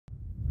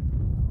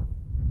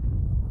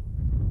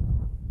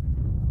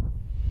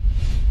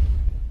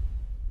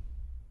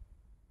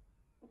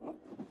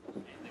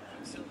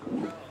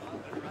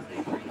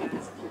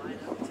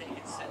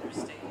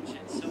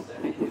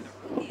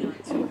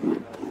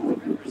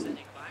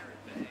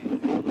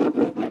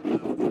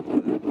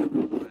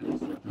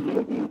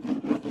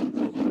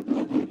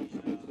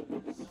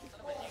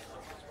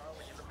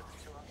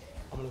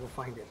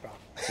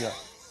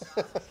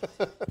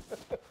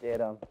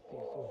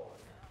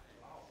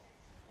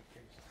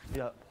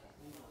Yep.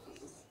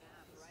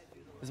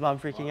 Is Mom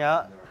freaking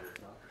out?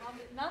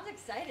 Mom's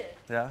excited.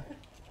 Yeah?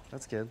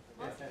 That's good.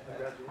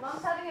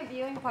 Mom's having a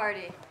viewing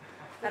party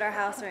at our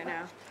house right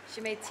now.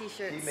 She made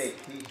t-shirts. She made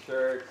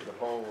t-shirts, the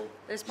whole...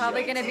 There's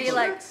probably going to be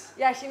like...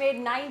 Yeah, she made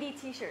 90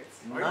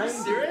 t-shirts. Are you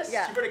serious?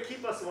 Yeah. You better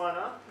keep us one,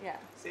 huh? Yeah.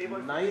 Save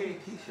one 90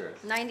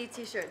 t-shirts. 90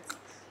 t-shirts.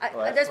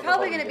 Oh, there's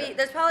probably going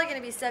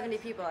to be 70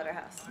 people at our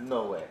house.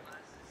 No way.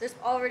 There's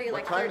already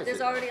like 30.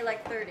 There's already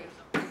like 30.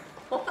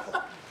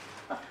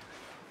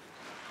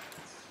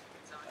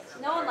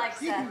 No one likes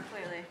that,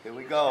 clearly. Here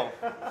we go.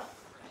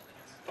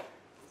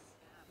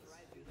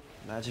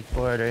 Magic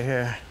board right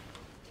here.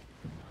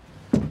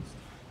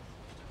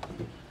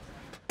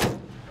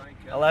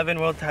 11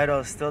 world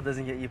titles still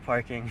doesn't get you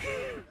parking.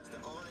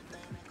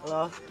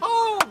 Hello?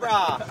 Oh,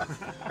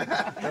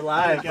 brah! We're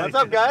live. What's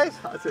up, guys?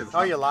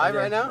 Are you live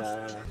right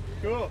now?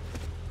 Cool.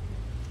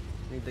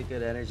 Need the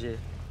good energy.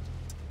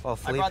 Oh, I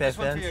Felipe brought this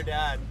one for fans? your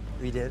dad.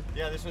 We did?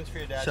 Yeah, this one's for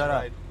your dad Shut to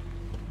up. ride.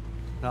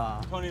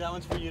 No. Tony, that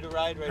one's for you to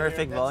ride right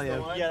Perfect here.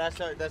 volume. Yeah, that's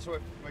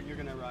what you're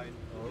gonna ride.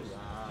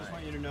 Just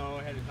want you to know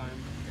ahead of time.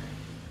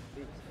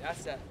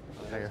 That's it.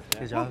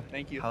 Good job.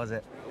 Thank you. How was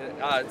it?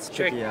 It's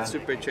tricky. Yeah.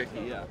 Super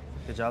tricky, yeah.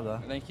 Good job, though.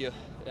 Thank you.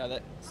 Yeah,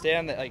 stay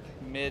on the like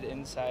mid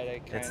inside. I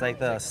kind It's like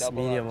the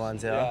medium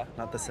ones, yeah?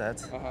 Not the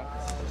sets.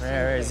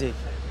 Where is he?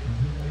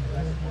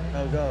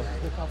 Go, go.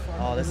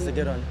 Oh, this is a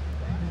good one.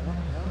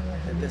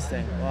 Hit this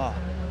thing. Wow.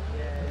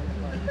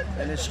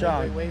 And it's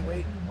strong.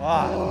 Wait.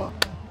 Wow.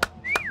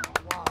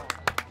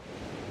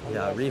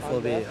 Yeah, Reef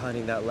will be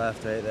hunting that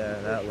left right there,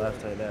 that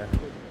left right there.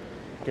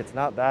 It's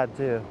not bad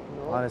too.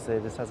 Honestly,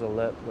 it just has a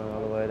lip going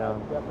all the way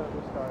down.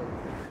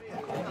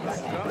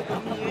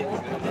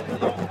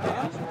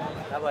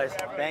 That was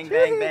bang,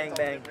 bang, bang,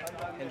 bang.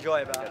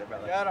 Enjoy about it,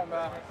 brother. Got him,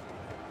 bro.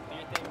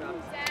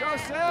 Go,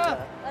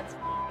 Seth! Let's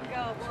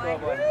go, boy. Go,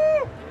 boy.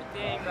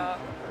 Thing, bro.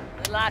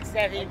 Relax,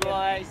 Steffi,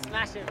 boy.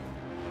 Smash him.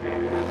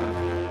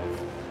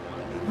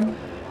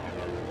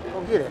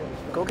 Go get it.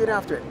 Go get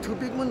after it. 2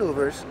 big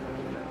maneuvers.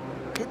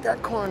 Hit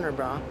that corner,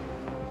 bro.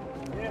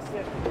 Yes,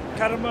 yes.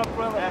 Cut him up,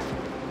 brother.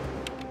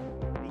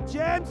 He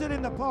jams it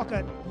in the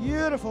pocket.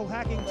 Beautiful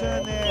hacking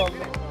turn there.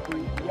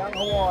 Young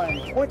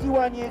Hawaiian,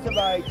 21 years of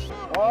age.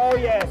 Oh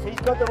yes, he's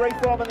got the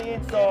reform on the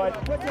inside.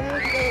 Put your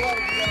hands together,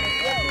 ladies and gentlemen.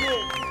 Yes, it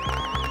is.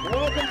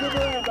 Welcome to the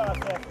round,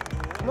 Seth.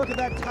 Look at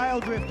that tail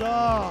drift.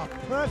 Oh,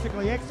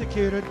 perfectly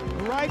executed.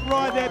 Great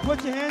ride there.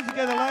 Put your hands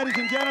together, ladies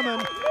and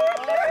gentlemen.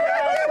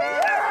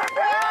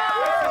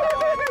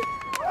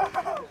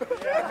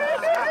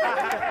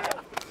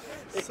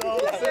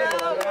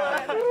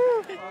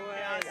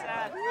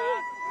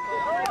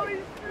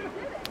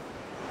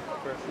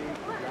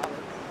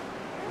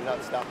 We're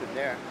not stopping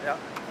there. Yeah,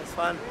 that's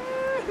fun.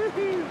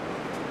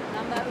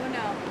 Number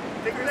uno.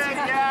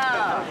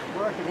 Yeah.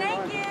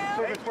 Thank you.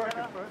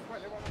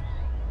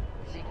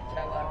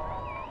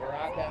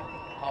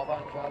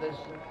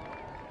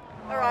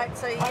 All right,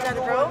 so you know the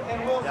drill?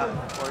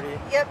 Yeah, 40.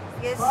 Yep,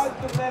 yes.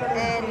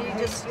 And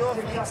your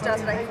thing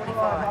starts at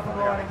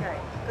 8:45. Okay.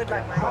 Good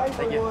luck, mate.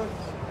 Thank you.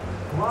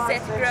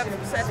 Seth, grew up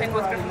surfing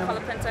with Griffin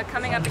Colapinto,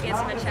 coming up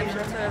against him in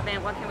Championship Tour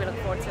event. What can we look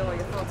forward to? What are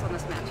your thoughts on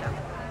this matchup?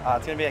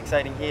 It's going to be an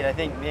exciting heat. I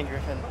think me and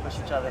Griffin push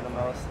each other the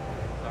most.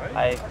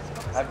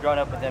 I've grown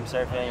up with him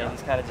surfing, and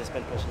he's kind of just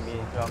been pushing me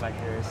throughout my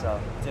career, so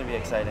it's going to be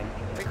exciting.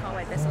 We can't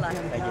wait. Best of luck.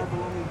 Thank you.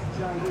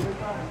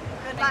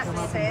 Good luck,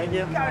 Seth. Thank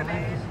you. Go,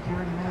 man.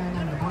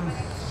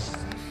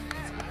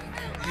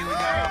 Here we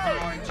go.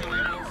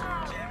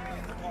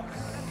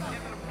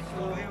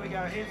 So here we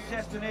go. Here's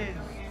Seth Moniz.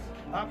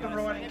 Up and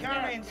riding,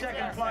 currently in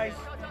second place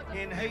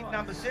in heat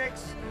number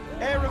 6.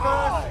 Air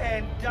reverse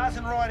and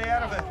doesn't ride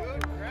out of it.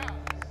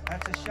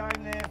 That's a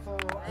shame there for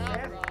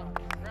Seth.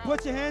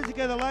 Put your hands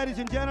together, ladies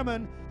and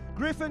gentlemen.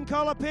 Griffin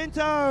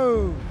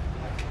Colapinto.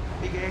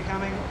 Big air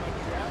coming.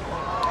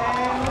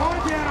 And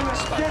right down to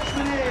Seth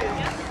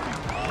Moniz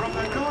from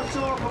the North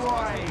Shore of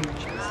Hawaii.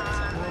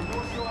 The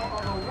North Shore of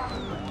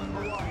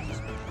Hawaii.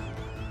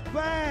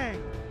 Bang!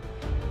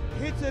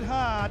 Hits it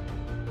hard.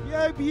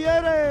 Yo,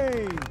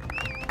 beauty!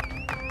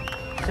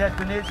 Seth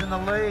Moniz in the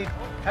lead,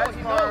 has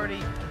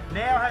priority,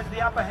 now has the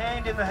upper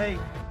hand in the heat.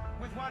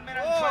 With 1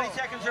 minute and 20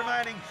 seconds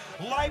remaining,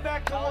 lay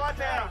back to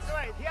wipeout.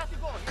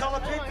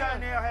 Colapinto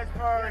now has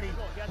priority,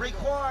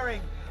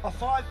 requiring a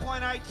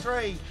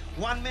 5.83,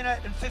 1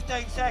 minute and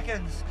 15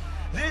 seconds.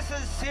 This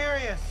is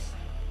serious.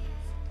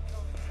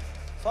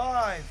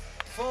 5,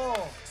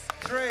 4,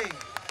 3,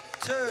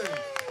 2,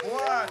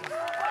 1.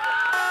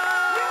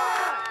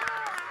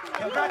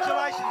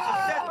 Congratulations to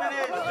Seth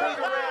Moniz, through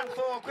to round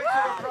 4,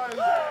 Quicksilver Pros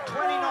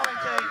 2019.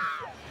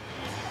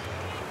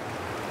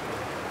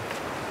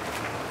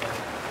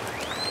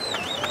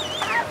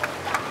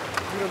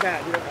 You go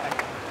back.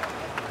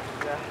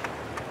 Yeah.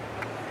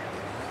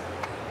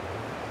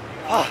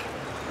 Ah.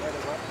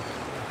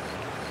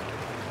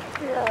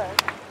 Yeah.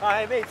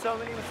 I made so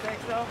many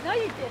mistakes though. No,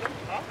 you didn't.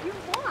 You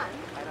won.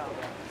 I know.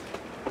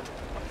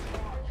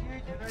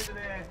 Huge maneuver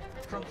there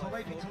from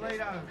Felipe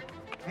Toledo,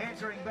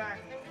 answering back.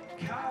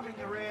 carving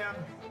the round.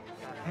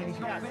 And he's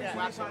got Yeah,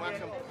 wax him.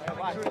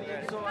 through the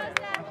inside.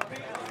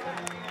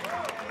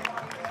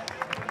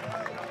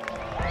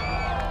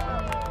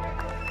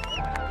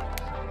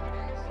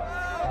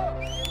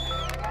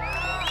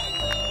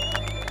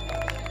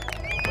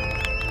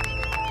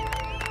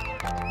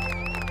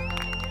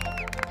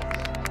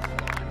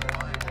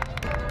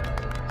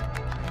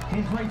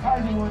 Here's Reef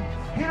Hazelwood.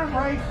 Hit him,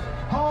 Reef.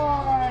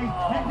 High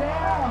and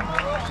down.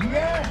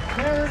 Yes,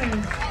 there it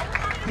is.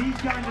 He's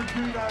going to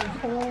do those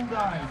all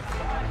day.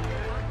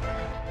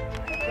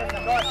 Getting a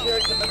nice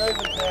series of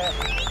manoeuvres there.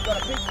 We've got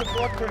a big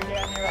support crew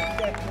down here at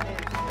Seth Moniz.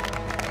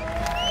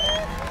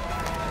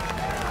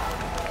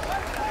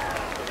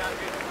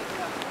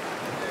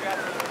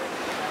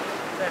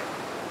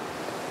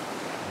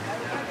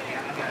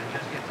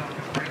 Just gets off to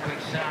a pretty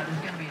quick start.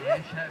 There's going to be an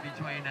edge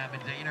between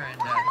Medina and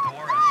Dora,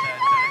 so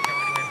don't go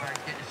anywhere,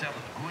 folks. Get yourself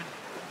a good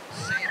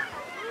seat,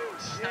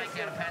 stake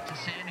out a patch of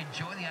sand,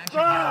 enjoy the action.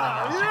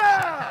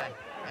 Yeah!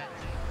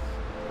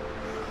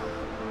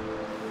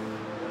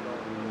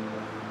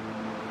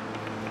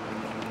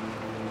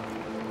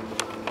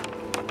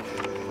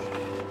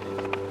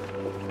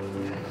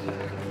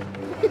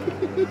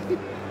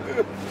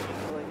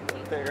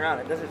 Third round,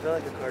 it doesn't feel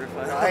like a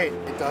quarterfinal. Right,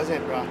 it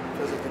doesn't, bro. It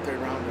feels like the third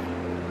round.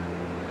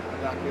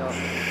 Knock you off.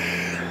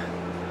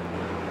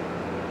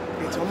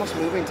 It's almost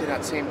moving to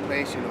that same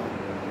place, you know.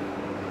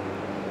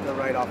 The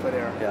right off of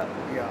there. Yeah.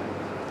 Yeah.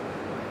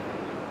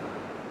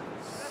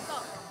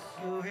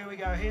 Oh, here we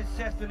go. Here's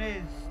Seth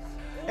Moniz.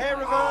 Air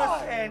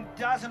reverse and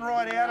doesn't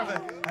ride out of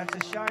it. That's a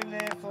shame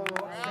there for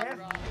Seth.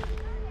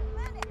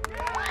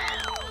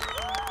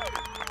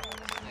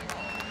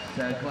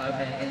 So Chloe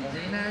and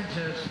Dina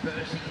just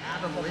bursting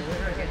out of the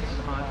litter against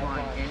some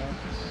high-flying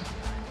entities.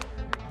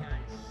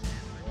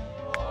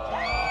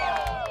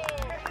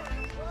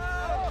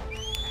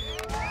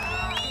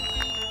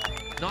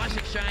 Nice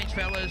exchange,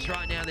 fellas.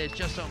 Right now, there's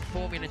just on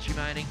 4 minutes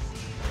remaining.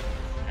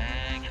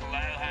 And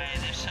Chloe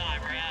this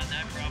time round,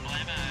 no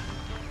problemo.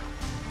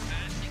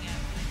 Bursting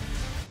out.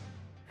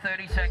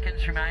 30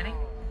 seconds remaining.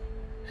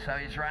 So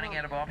he's running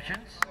out of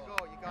options.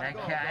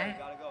 Okay.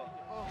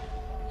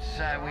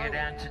 So we are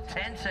down to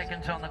 10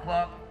 seconds on the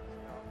clock.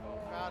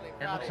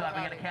 It looks like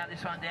we're going to count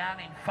this one down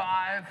in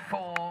 5,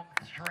 4,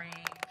 3,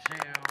 2,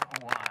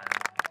 1.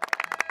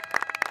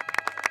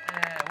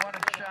 Yeah, what a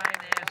shame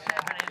there.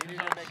 7 is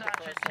on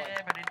such a tear,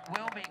 but it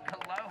will be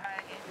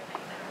Kaloha.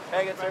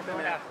 Hey, good surfing,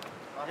 man.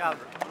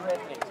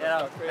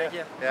 Yeah, thank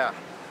you. Yeah.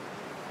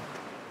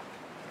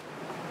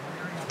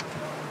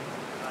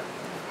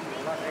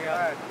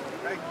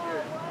 Thank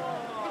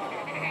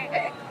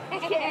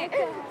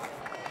you.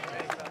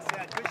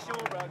 Good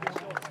show, bro. Good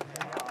show.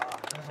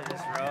 She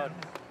just rode.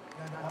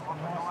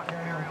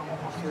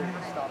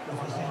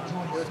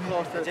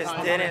 It just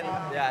didn't.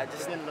 Yeah, it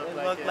just didn't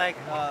look like.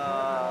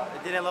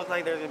 It didn't look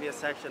like there was gonna be a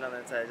section on the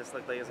inside. It just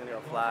looked like it was gonna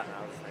go flat, and I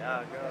was like,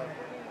 oh, go.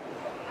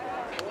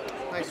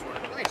 Nice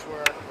work. Nice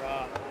work,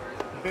 bro.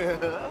 Good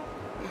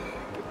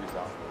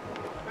result.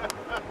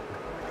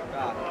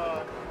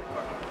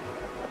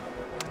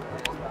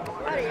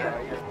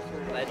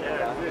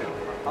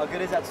 How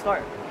good is that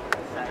start?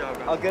 Good job,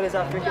 bro. How good is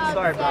that freaking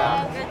start,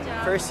 bro? Good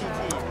job. First CT.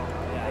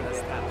 Yeah,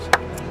 that's top.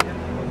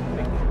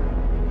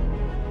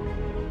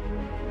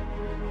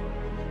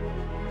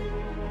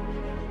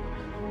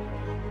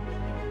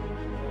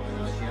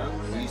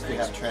 We used to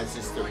have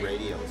transistor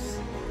radios.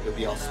 It would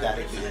be all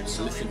static and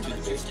listen to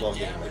the baseball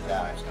game like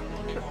that.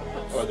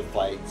 Or the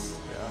fights.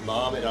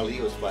 Mom and Ali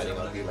was fighting,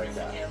 I'll be like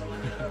that.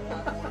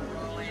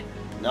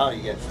 Now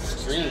you get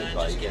streamed,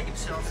 but you get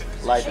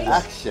live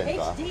action,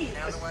 bro.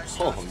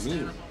 Oh,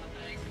 me.